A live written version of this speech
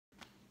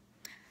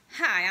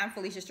Hi, I'm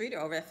Felicia Streeter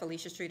over at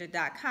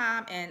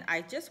FeliciaStreeter.com, and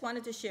I just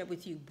wanted to share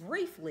with you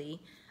briefly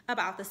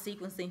about the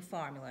sequencing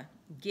formula,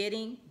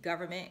 getting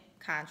government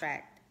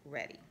contract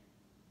ready.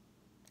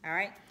 All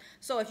right,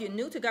 so if you're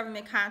new to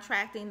government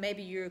contracting,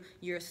 maybe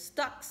you're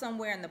stuck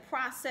somewhere in the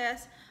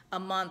process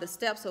among the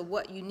steps of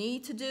what you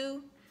need to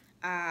do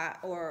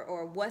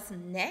or what's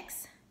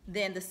next,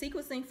 then the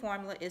sequencing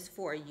formula is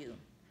for you.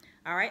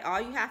 All right, all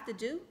you have to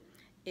do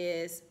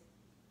is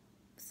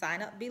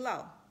sign up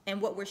below. And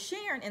what we're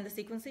sharing in the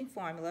sequencing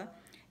formula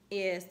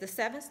is the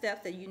 7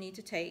 steps that you need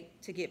to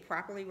take to get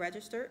properly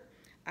registered,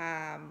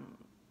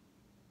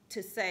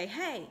 to say,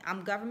 hey,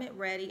 I'm government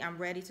ready, I'm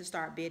ready to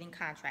start bidding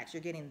contracts.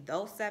 You're getting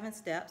those 7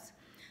 steps.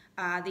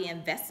 The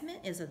investment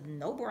is a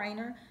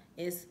no-brainer.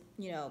 It's,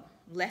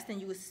 less than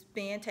you would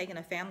spend taking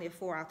a family of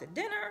 4 out to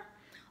dinner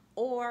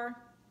or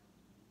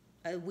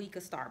a week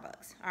of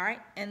Starbucks, all right?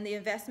 And the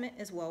investment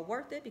is well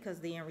worth it because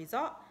the end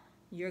result,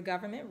 you're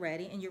government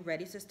ready and you're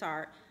ready to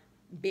start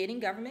bidding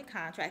government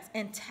contracts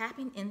and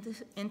tapping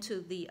into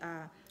the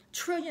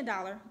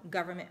trillion-dollar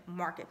government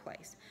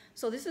marketplace.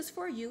 So this is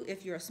for you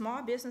if you're a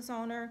small business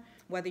owner,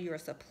 whether you're a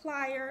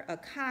supplier, a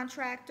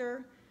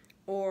contractor,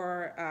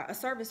 or a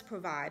service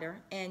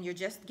provider, and you're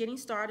just getting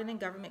started in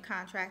government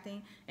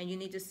contracting and you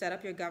need to set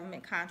up your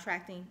government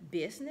contracting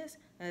business,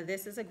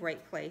 this is a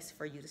great place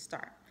for you to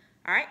start.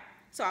 All right,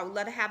 so I would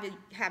love to have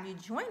you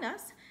join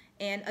us.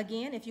 And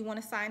again, if you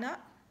want to sign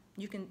up,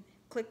 you can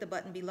click the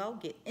button below,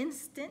 get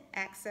instant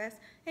access,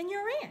 and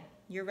you're in.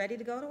 You're ready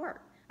to go to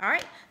work. All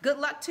right, good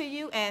luck to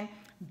you and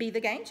be the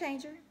game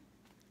changer.